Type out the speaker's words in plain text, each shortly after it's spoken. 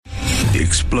the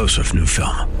explosive new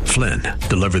film, Flynn,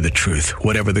 deliver the truth,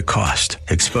 whatever the cost,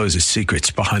 exposes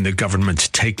secrets behind the government's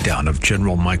takedown of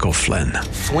General Michael Flynn.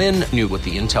 Flynn knew what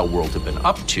the intel world had been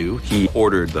up to. He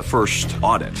ordered the first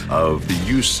audit of the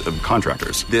use of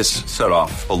contractors. This set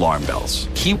off alarm bells.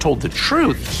 He told the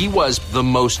truth. He was the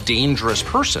most dangerous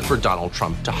person for Donald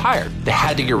Trump to hire. They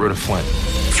had to get rid of Flynn.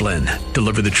 Flynn,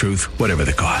 deliver the truth, whatever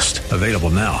the cost. Available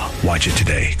now. Watch it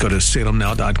today. Go to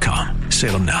salemnow.com.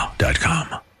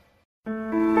 salemnow.com.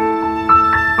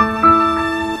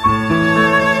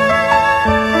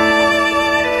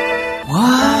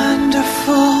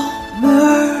 Wonderful,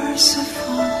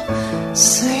 merciful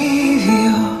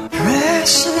Savior,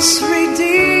 precious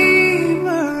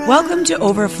Redeemer. Welcome to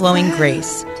Overflowing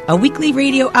Grace, a weekly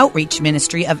radio outreach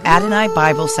ministry of Adonai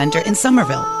Bible Center in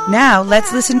Somerville. Now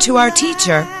let's listen to our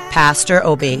teacher, Pastor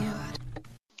Obi.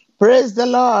 Praise the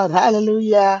Lord.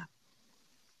 Hallelujah.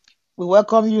 We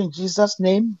welcome you in Jesus'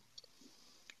 name.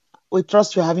 We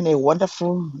trust you're having a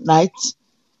wonderful night.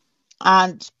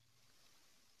 And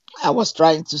I was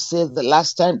trying to say the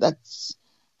last time that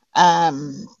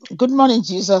good morning,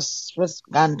 Jesus,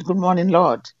 and good morning,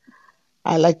 Lord.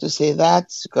 I like to say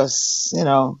that because,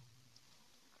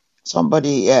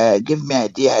 somebody gave me an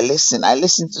idea. I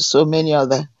listen to so many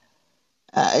other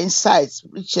insights,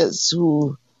 preachers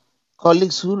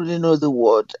colleagues who really know the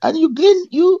word. And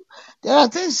there are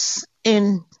things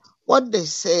in what they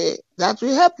say that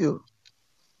will help you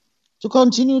to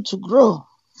continue to grow.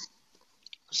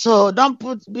 So don't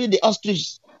be the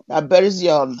ostrich that buries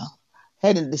your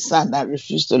head in the sand and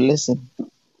refuse to listen.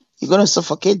 You're going to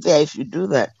suffocate there if you do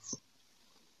that.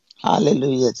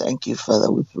 Hallelujah. Thank you,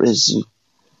 Father. We praise you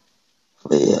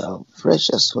for your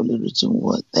precious holy written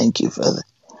word. Thank you, Father.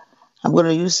 I'm going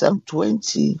to use Psalm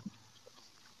 20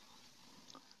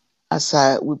 as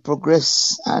we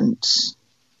progress, and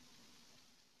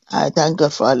I thank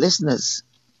God for our listeners.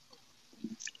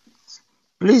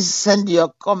 Please send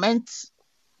your comments,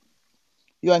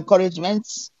 your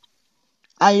encouragements,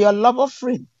 and your love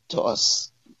offering to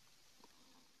us.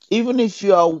 Even if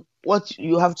what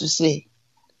you have to say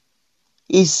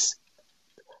is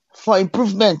for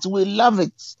improvement, we love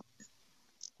it.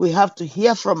 We have to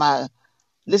hear from our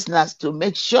listeners to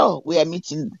make sure we are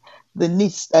meeting the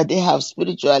needs that they have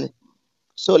spiritually.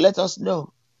 So let us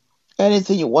know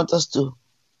anything you want us to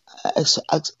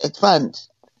expand,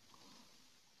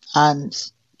 and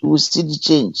we'll see the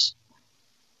change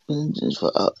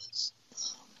for us.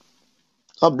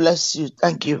 God bless you.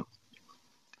 Thank you.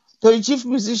 To the chief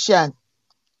musician,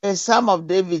 a Psalm of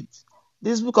David.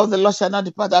 This book of the Lord shall not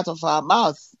depart out of our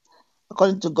mouth,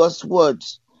 according to God's word.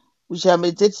 We shall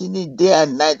meditate in it day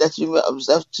and night, that you may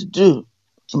observe to do.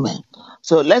 Amen.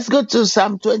 So let's go to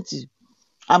Psalm 20.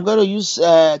 I'm going to use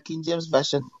King James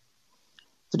Version.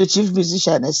 To the chief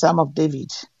musician, a Psalm of David.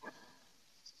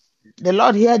 The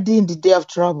Lord hear thee in the day of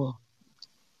trouble.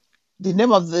 The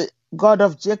name of the God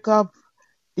of Jacob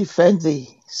defend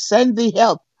thee. Send thee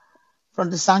help from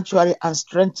the sanctuary and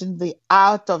strengthen thee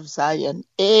out of Zion.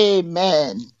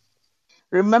 Amen.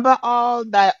 Remember all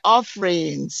thy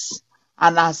offerings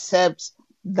and accept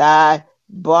thy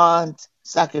burnt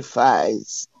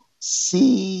sacrifice.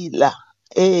 Selah.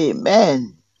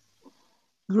 Amen.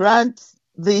 Grant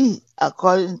thee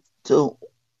according to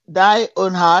thy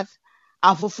own heart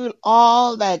and fulfill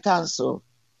all thy counsel.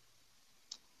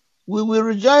 We will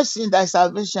rejoice in thy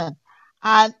salvation,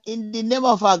 and in the name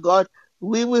of our God,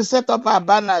 we will set up our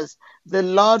banners. The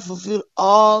Lord fulfill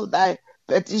all thy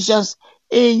petitions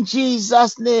in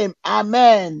Jesus' name.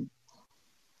 Amen.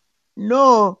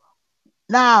 Now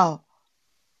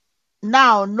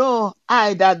know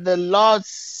I that the Lord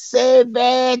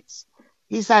saveth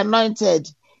his anointed.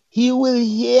 He will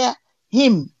hear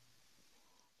him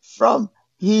from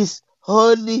his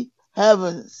holy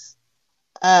heavens.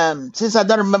 Since I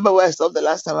don't remember where I stopped the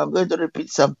last time, I'm going to repeat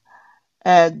some.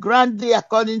 Grant thee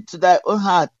according to thy own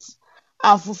heart,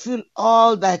 and fulfill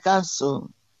all thy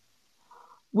counsel.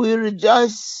 We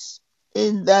rejoice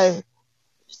in thy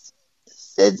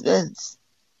statements.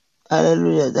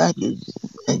 Hallelujah. Thank you.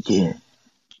 Thank you.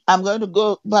 I'm going to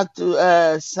go back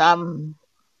to Psalm.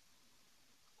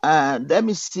 Let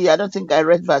me see. I don't think I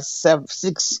read verse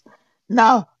 6.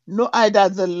 Now, know I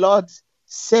that the Lord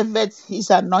saveth his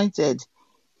anointed.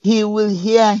 He will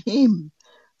hear him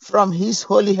from his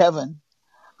holy heaven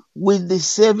with the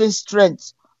saving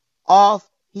strength of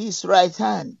his right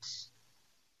hand.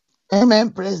 Amen.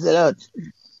 Praise the Lord.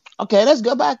 Okay, let's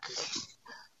go back.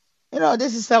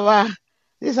 This is our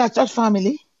church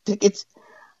family. Take it.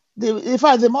 In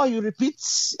fact, the more you repeat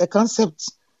a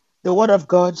concept, the word of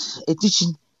God, a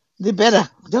teaching, the better.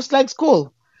 Just like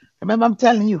school. Remember, I'm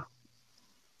telling you.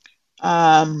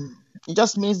 It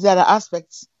just means there are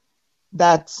aspects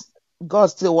that God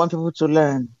still wants people to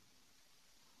learn.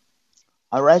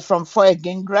 All right, from 4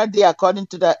 again, grant thee according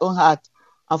to thy own heart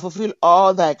and fulfill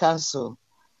all thy counsel.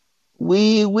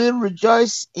 We will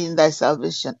rejoice in thy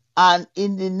salvation, and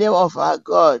in the name of our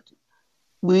God,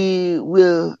 we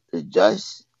will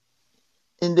rejoice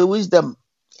in the wisdom.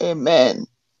 Amen.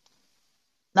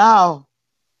 Now,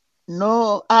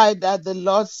 know I that the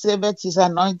Lord saveth his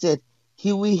anointed.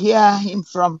 He will hear him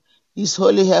from his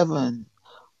holy heaven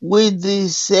with the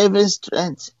saving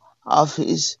strength of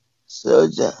his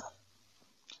soldier.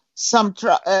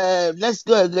 Let's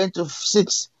go again to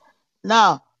 6.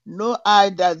 Now, know I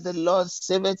that the Lord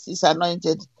saveth his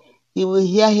anointed. He will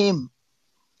hear him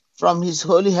from his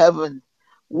holy heaven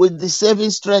with the saving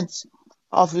strength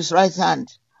of his right hand.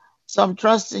 Some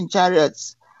trust in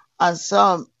chariots and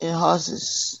some in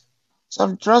horses.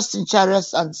 Some trust in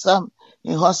chariots and some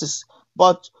in horses.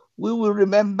 But we will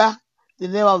remember the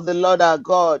name of the Lord our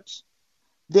God.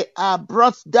 They are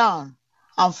brought down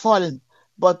and fallen,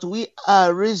 but we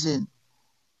are risen.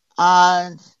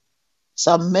 And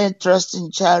some may trust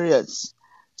in chariots,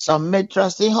 some may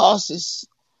trust in horses,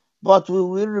 but we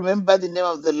will remember the name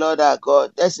of the Lord our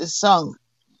God. There's a song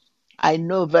I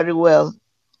know very well,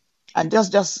 and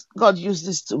just God used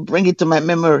this to bring it to my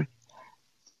memory,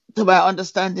 to my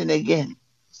understanding again.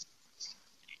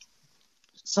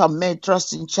 Some may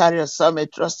trust in chariots, some may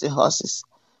trust in horses,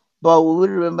 but we will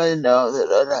remember the name of the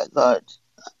Lord our God.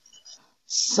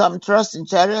 Some trust in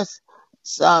chariots,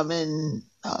 some in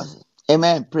horses.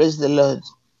 Amen. Praise the Lord.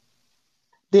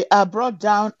 They are brought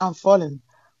down and fallen,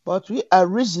 but we are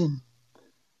risen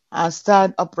and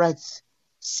stand upright.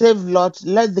 Save, Lord,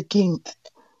 let the King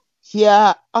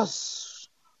hear us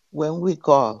when we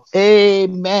call.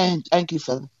 Amen. Thank you,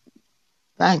 Father.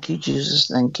 Thank you, Jesus.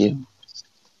 Thank you.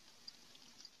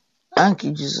 Thank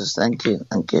you, Jesus. Thank you.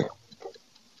 Thank you.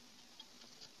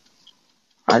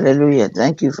 Hallelujah.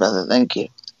 Thank you, Father. Thank you.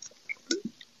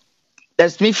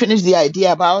 Let me finish the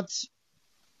idea about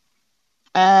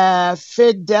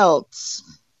faith dealt.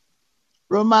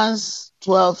 Romans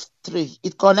 12:3.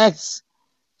 It connects.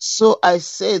 So I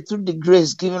say, through the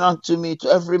grace given unto me, to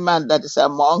every man that is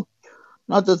among,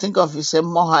 not to think of himself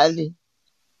more highly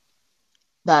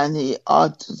than he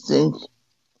ought to think,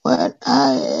 when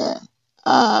I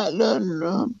don't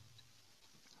know.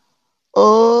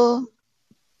 Oh,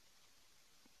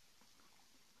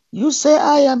 you say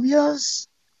I am yours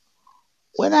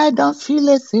when I don't feel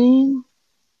a thing.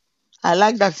 I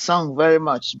like that song very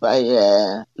much by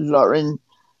Lauren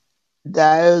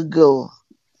Daigle,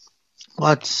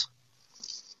 but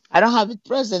I don't have it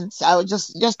present. I was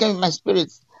just came in my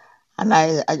spirit, and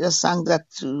I just sang that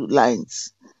 2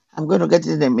 lines. I'm going to get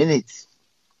it in a minute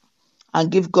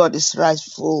and give God his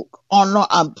rightful honor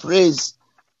and praise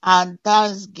and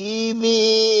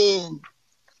thanksgiving.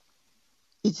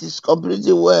 It is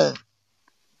completely well.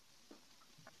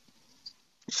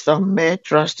 Some may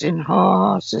trust in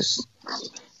horses,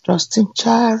 trust in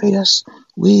chariots.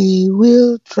 We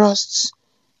will trust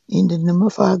in the name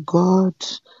of our God.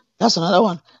 That's another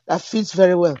one that fits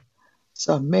very well.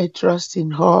 Some may trust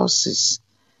in horses,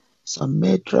 some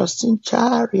may trust in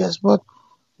chariots, but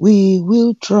we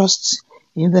will trust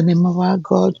in the name of our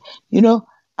God. You know,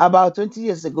 about 20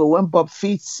 years ago, when Bob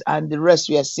Fitts and the rest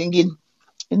were singing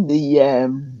in the,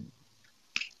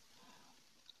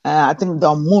 I think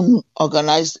the Moon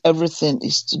organized everything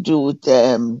is to do with,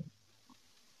 that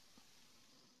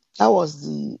was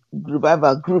the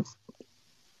revival group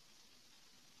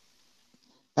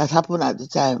that happened at the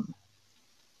time.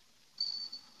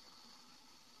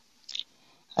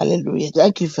 Hallelujah.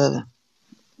 Thank you, Father.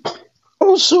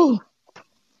 Also,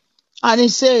 and it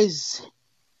says,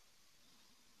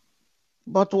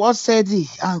 but what said he?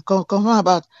 And confirm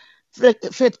about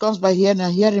faith comes by hearing,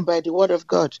 and hearing by the word of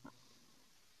God.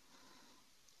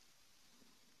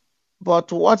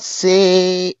 But what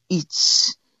say it?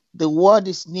 The word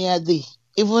is near thee,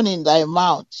 even in thy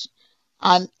mouth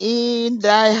and in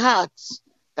thy heart.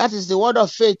 That is the word of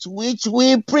faith which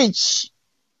we preach.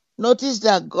 Notice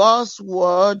that God's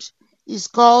word is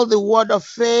called the word of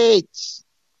faith.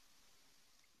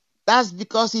 That's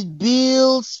because it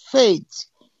builds faith.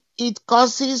 It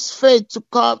causes faith to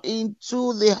come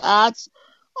into the hearts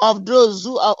of those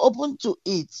who are open to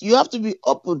it. You have to be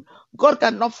open. God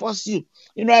cannot force you.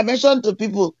 You know, I mentioned to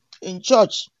people in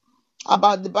church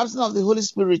about the baptism of the Holy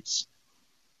Spirit.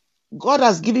 God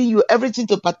has given you everything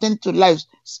to pertain to life,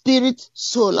 spirit,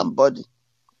 soul, and body.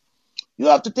 You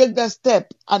have to take that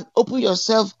step and open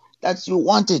yourself that you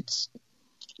want it.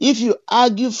 If you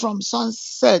argue from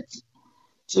sunset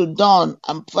till dawn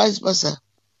and vice versa,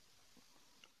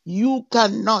 you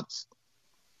cannot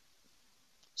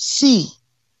see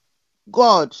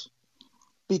God,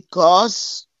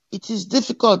 because it is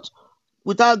difficult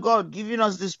without God giving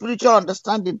us the spiritual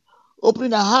understanding,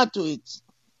 opening our heart to it.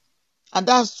 And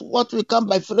that's what we come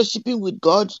by fellowshipping with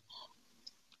God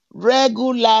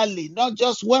regularly, not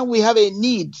just when we have a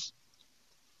need.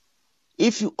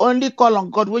 If you only call on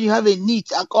God when you have a need,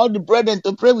 I call the brethren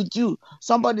to pray with you.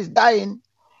 Somebody's dying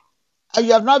and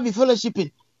you have not been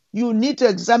fellowshipping. You need to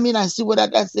examine and see whether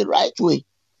that's the right way.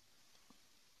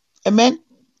 Amen?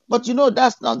 But you know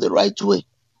that's not the right way.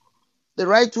 The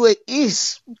right way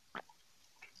is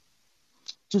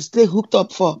to stay hooked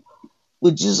up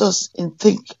with Jesus in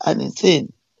think and in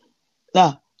thing.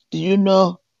 Now, do you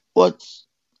know what?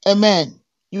 Amen.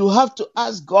 You have to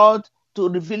ask God to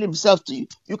reveal himself to you.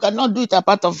 You cannot do it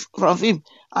apart from him.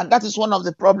 And that is one of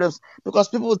the problems, because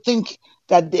people think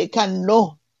that they can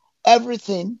know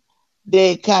everything.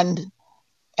 They can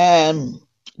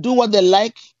do what they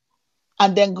like,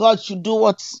 and then God should do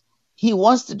what he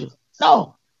wants to do.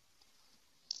 No.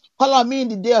 Call on me in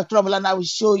the day of trouble and I will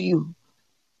show you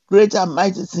great and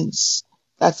mighty things.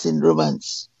 That's in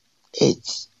Romans 8.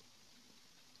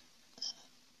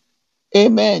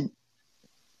 Amen.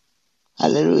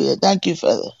 Hallelujah. Thank you,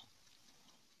 Father.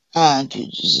 Thank you,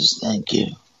 Jesus. Thank you.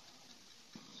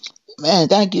 Amen.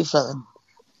 Thank you, Father.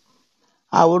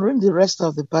 I will read the rest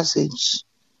of the passage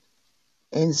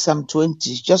in Psalm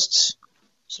 20, just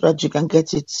so that you can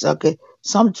get it. Okay.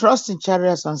 Some trust in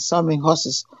chariots and some in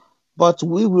horses, but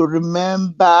we will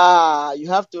remember. You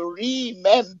have to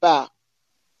remember.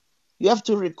 You have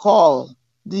to recall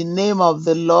the name of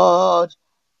the Lord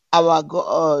our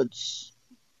God.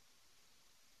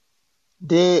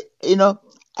 I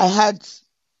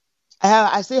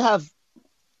still have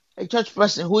a church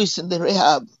person who is in the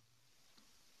rehab.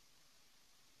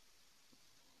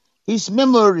 His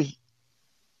memory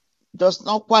does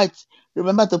not quite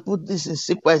remember to put this in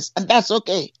sequence, and that's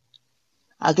okay.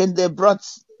 Again, they are brought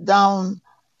down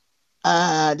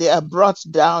and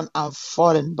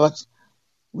fallen, but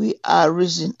we are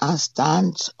risen and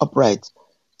stand upright.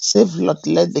 Save, Lord,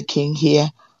 let the King hear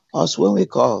us when we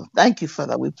call. Thank you,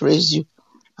 Father. We praise you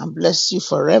and bless you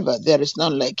forever. There is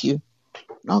none like you.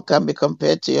 None can be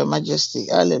compared to your majesty.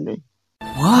 Hallelujah.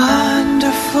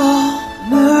 Wonderful,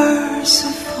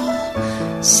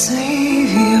 merciful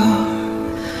Savior,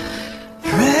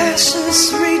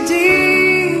 precious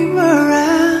Redeemer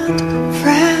and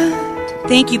friend.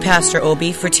 Thank you, Pastor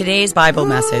Obi, for today's Bible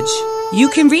message. You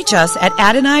can reach us at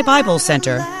Adonai Bible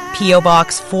Center, P.O.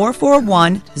 Box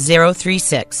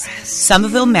 441036,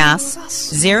 Somerville, Mass.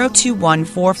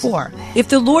 02144. If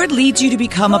the Lord leads you to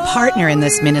become a partner in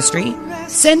this ministry,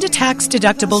 send a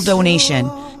tax-deductible donation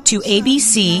to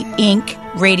ABC Inc.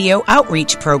 Radio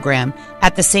Outreach Program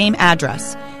at the same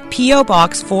address, P.O.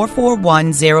 Box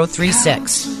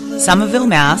 441036, Somerville,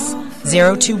 Mass.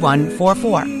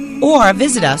 02144. Or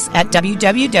visit us at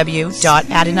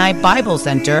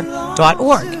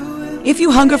www.AdonaiBibleCenter.org. If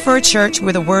you hunger for a church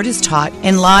where the Word is taught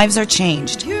and lives are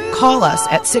changed, call us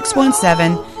at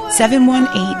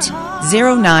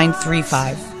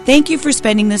 617-718-0935. Thank you for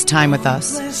spending this time with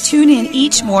us. Tune in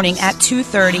each morning at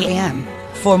 2:30 a.m.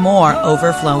 for more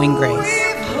Overflowing Grace.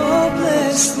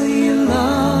 Hopelessly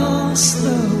lost.